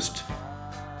thing just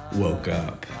woke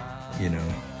up.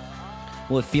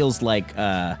 Well, it feels like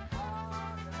a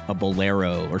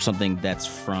bolero or something that's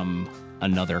from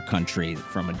another country,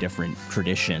 from a different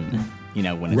tradition,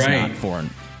 when it's right. not four on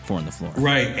the floor.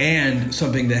 Right, and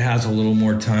something that has a little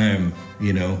more time,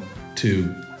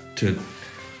 to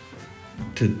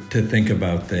to think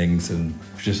about things and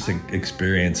just to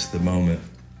experience the moment.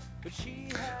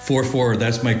 4/4,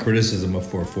 that's my criticism of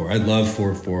 4/4. I love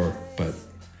 4/4, but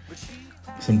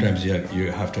sometimes you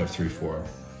have to have 3/4.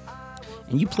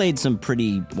 And you played some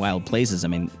pretty wild places. I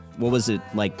mean, what was it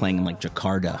like playing in like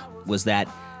Jakarta? Was that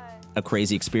a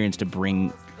crazy experience to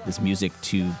bring this music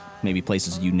to maybe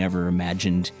places you never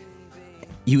imagined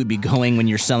you would be going when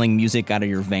you're selling music out of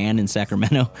your van in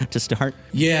Sacramento to start?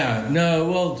 Yeah, no,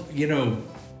 well, you know,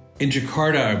 in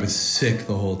Jakarta I was sick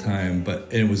the whole time, but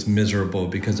it was miserable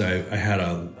because I had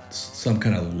some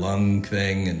kind of lung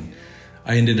thing, and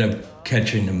I ended up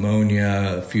catching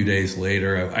pneumonia a few days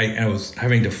later. I was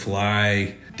having to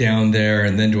fly down there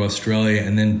and then to Australia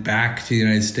and then back to the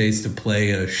United States to play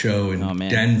a show in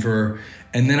Denver.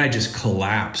 And then I just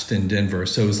collapsed in Denver.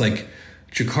 So it was like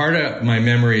Jakarta, my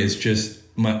memory is just,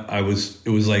 it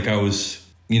was like I was,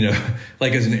 you know,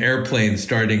 like as an airplane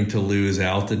starting to lose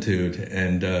altitude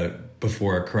and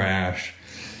before a crash.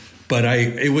 But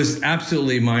it was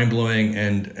absolutely mind-blowing,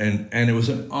 and it was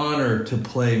an honor to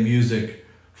play music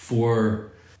for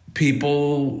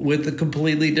people with a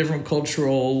completely different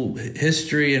cultural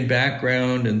history and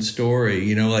background and story.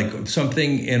 You know, like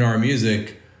something in our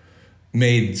music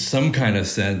made some kind of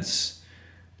sense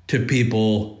to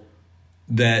people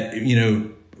that, you know,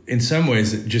 in some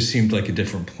ways it just seemed like a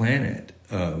different planet.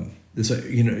 It's like,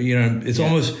 it's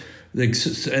almost like,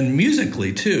 and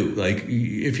musically too, like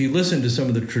if you listen to some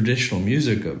of the traditional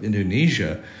music of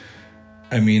Indonesia,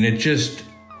 I mean, it just,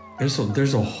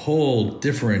 there's a whole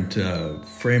different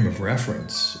frame of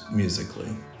reference musically.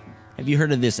 Have you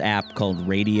heard of this app called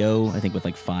Radio? I think with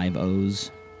like 5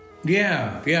 O's.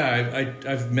 Yeah,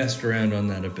 I've messed around on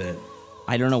that a bit.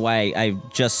 I don't know why I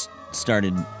just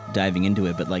started diving into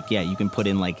it, but like, yeah, you can put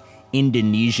in like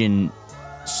Indonesian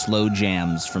slow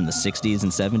jams from the 60s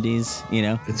and 70s, you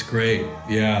know? It's great,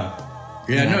 yeah.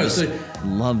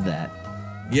 Love that.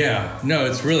 Yeah, no,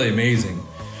 it's really amazing.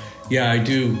 Yeah, I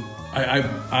do.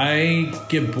 I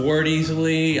get bored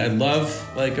easily. I love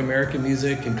like American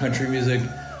music and country music,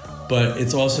 but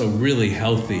it's also really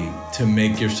healthy to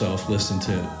make yourself listen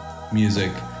to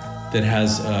music that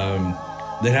has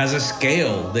a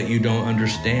scale that you don't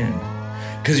understand,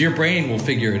 because your brain will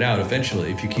figure it out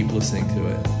eventually if you keep listening to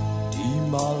it.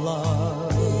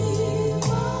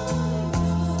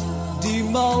 Di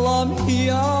malam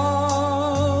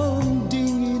yang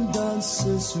dingin dan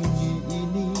sesunyi ini.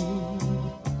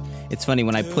 It's funny,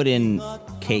 when I put in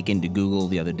cake into Google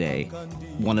the other day,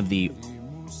 one of the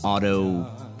auto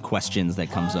questions that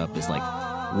comes up is like,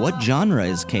 what genre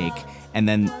is cake? And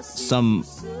then some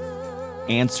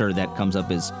answer that comes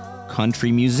up is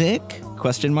country music? ?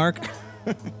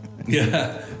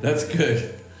 Yeah, that's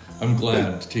good. I'm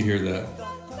glad to hear that.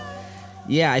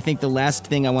 Yeah, I think the last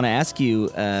thing I want to ask you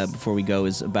before we go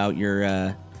is about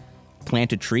your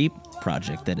Plant a Tree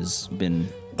project that has been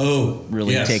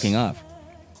really taking off.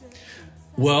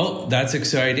 Well, that's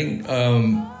exciting.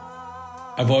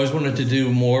 I've always wanted to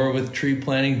do more with tree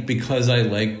planting because I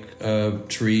like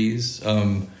trees.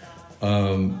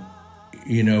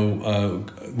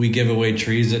 We give away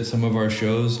trees at some of our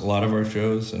shows, a lot of our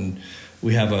shows, and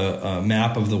we have a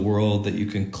map of the world that you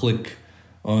can click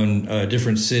on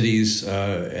different cities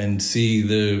and see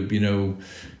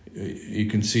you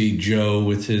can see Joe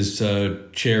with his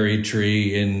cherry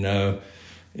tree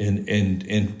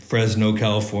in Fresno,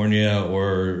 California,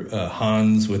 or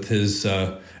Hans with his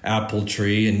apple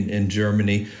tree in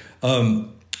Germany.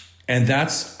 And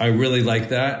I really like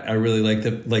that. I really like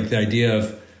the idea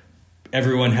of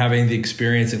everyone having the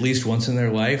experience at least once in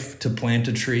their life to plant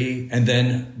a tree. And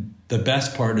then the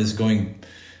best part is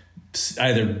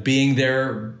either being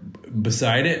there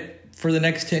beside it for the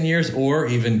next 10 years, or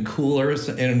even cooler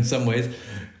in some ways,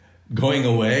 going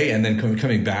away and then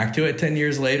coming back to it 10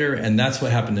 years later. And that's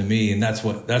what happened to me. And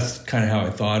that's kind of how I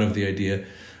thought of the idea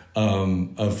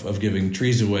of giving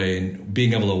trees away, and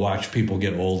being able to watch people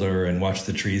get older and watch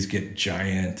the trees get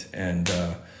giant. And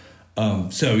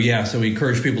so we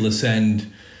encourage people to send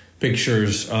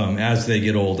pictures as they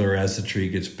get older, as the tree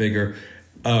gets bigger.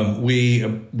 We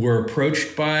were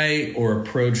approached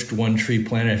one tree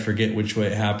planter. I forget which way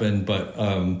it happened, but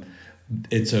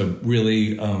it's a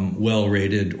really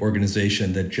well-rated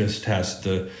organization that just has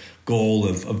the goal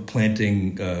of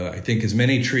planting, I think, as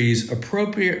many trees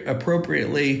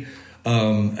appropriately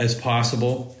as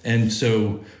possible. And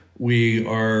so we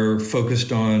are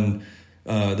focused on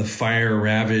the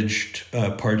fire-ravaged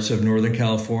parts of Northern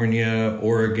California,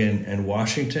 Oregon, and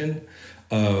Washington,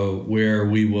 where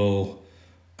we will.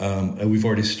 We've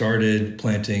already started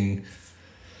planting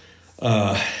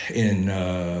in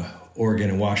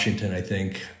Oregon and Washington, I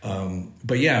think.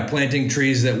 But yeah, planting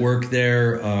trees that work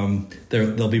there,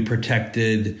 they'll be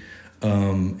protected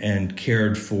and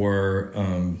cared for.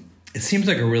 It seems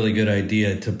like a really good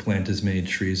idea to plant as many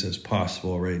trees as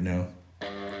possible right now.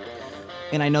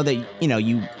 And I know that,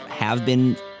 you have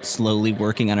been slowly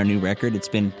working on a new record. It's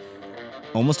been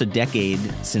almost a decade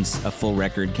since a full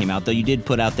record came out, though you did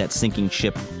put out that Sinking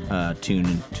Ship tune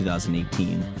in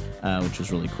 2018, which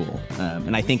was really cool.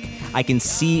 And I think I can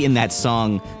see in that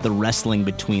song the wrestling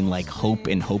between like hope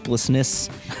and hopelessness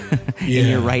in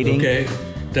your writing. Okay,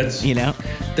 that's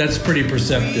pretty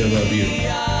perceptive of you.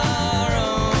 Yeah.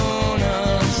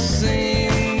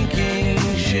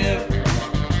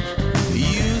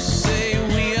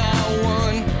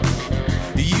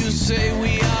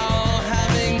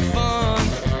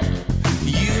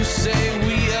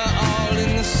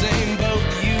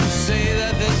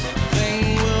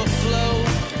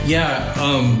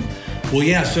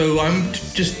 So I'm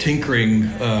just tinkering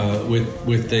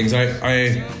with things.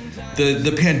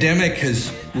 The pandemic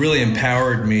has really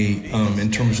empowered me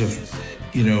in terms of,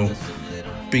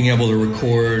 being able to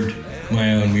record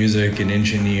my own music and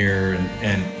engineer,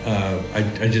 and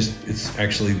it's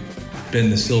actually been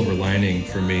the silver lining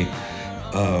for me.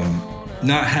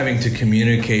 Not having to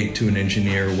communicate to an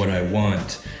engineer what I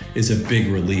want is a big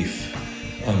relief.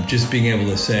 Just being able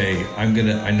to say,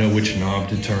 I know which knob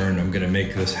to turn, I'm gonna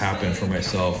make this happen for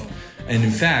myself. And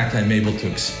in fact, I'm able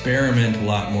to experiment a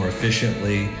lot more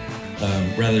efficiently,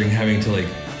 rather than having to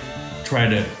try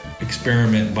to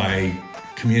experiment by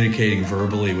communicating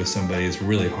verbally with somebody. Is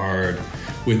really hard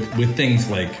with things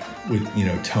like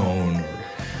tone,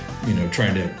 or,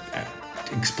 trying to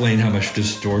explain how much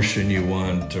distortion you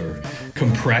want, or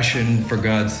compression, for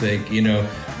God's sake.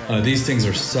 These things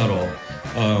are subtle.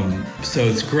 So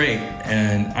it's great,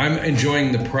 and I'm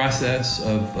enjoying the process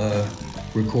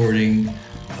of recording,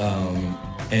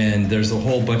 and there's a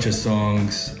whole bunch of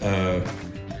songs,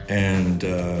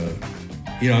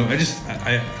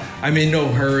 I'm in no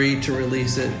hurry to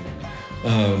release it,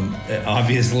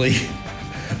 obviously.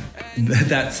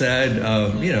 That said,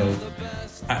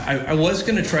 I was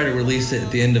going to try to release it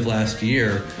at the end of last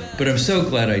year, but I'm so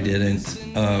glad I didn't,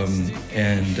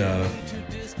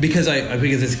 because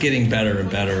it's getting better and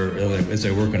better as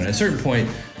I work on it. At a certain point,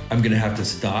 I'm going to have to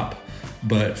stop,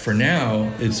 but for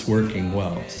now, it's working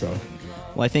well. So,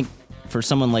 well, I think for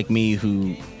someone like me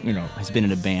who has been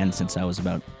in a band since I was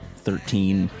about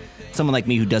 13, someone like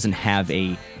me who doesn't have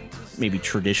a maybe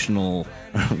traditional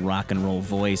rock and roll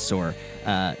voice or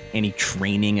any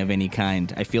training of any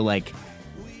kind, I feel like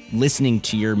listening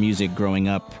to your music growing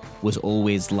up was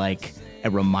always like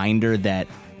a reminder that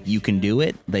you can do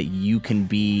it, that you can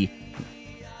be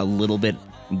a little bit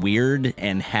weird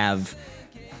and have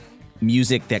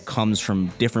music that comes from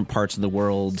different parts of the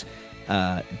world,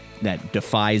 that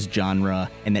defies genre,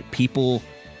 and that people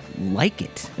like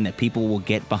it and that people will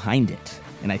get behind it.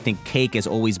 And I think Cake has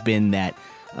always been that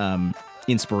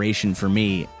inspiration for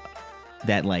me,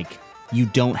 that you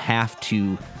don't have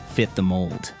to fit the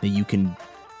mold, that you can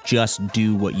just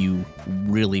do what you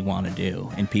really want to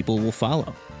do and people will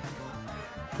follow.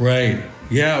 Right.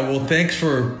 Yeah. Well, thanks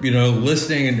for,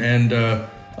 listening and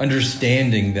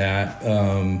understanding that.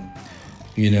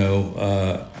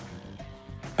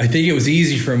 I think it was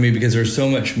easy for me because there's so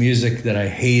much music that I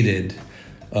hated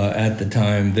at the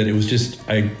time that it was just,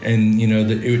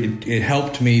 it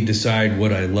helped me decide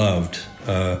what I loved.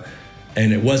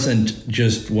 And it wasn't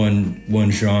just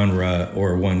one genre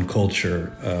or one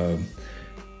culture.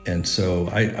 And so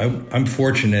I'm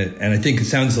fortunate, and I think it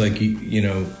sounds like,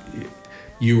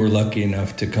 you were lucky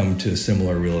enough to come to a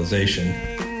similar realization.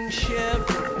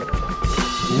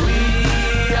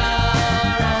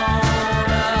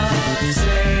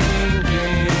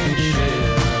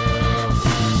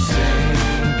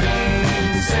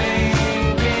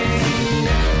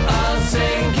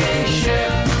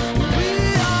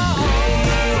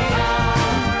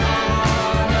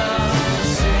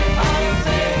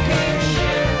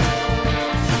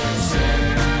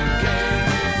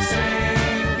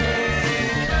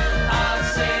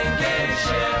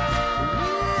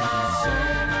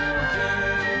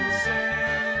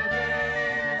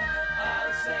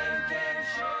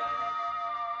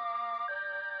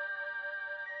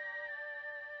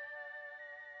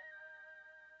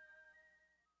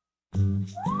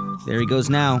 There he goes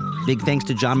now. Big thanks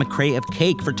to John McCrea of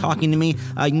Cake for talking to me.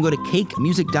 You can go to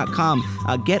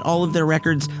cakemusic.com. Get all of their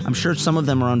records. I'm sure some of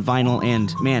them are on vinyl,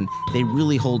 and man, they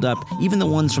really hold up. Even the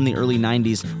ones from the early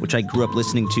 90s, which I grew up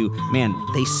listening to, man,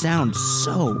 they sound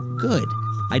so good.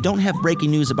 I don't have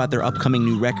breaking news about their upcoming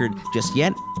new record just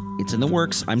yet. It's in the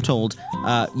works, I'm told.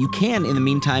 You can, in the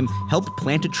meantime, help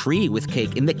plant a tree with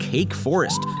Cake in the Cake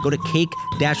Forest. Go to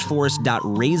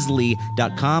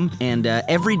cake-forest.raisely.com, and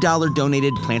every dollar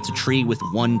donated plants a tree with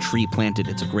one tree planted.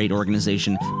 It's a great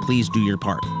organization. Please do your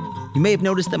part. You may have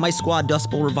noticed that my squad, Dust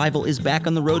Bowl Revival, is back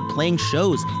on the road playing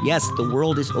shows. Yes, the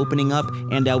world is opening up,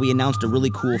 and we announced a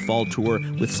really cool fall tour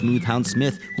with Smoothhound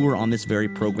Smith, who were on this very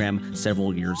program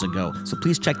several years ago. So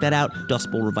please check that out,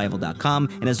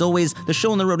 dustbowlrevival.com. And as always, the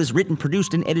show on the road is written,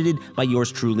 produced, and edited by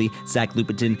yours truly, Zach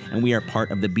Lupetin, and we are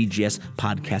part of the BGS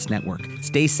Podcast Network.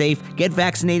 Stay safe, get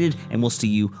vaccinated, and we'll see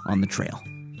you on the trail.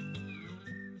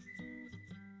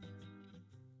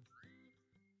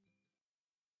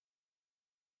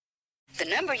 The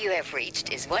number you have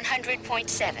reached is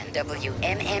 100.7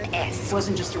 WMMS. It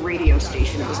wasn't just a radio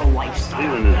station, it was a lifestyle.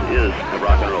 Cleveland is a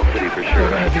rock and roll city for sure.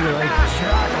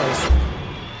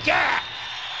 Get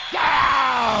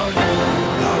down! The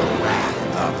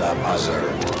Wrath of the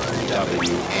Buzzard.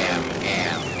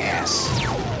 WMMS.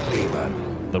 Cleveland.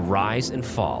 The rise and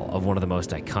fall of one of the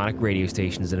most iconic radio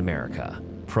stations in America.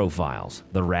 Profiles.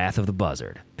 The Wrath of the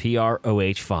Buzzard.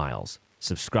 PROH Files.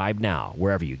 Subscribe now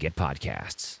wherever you get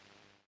podcasts.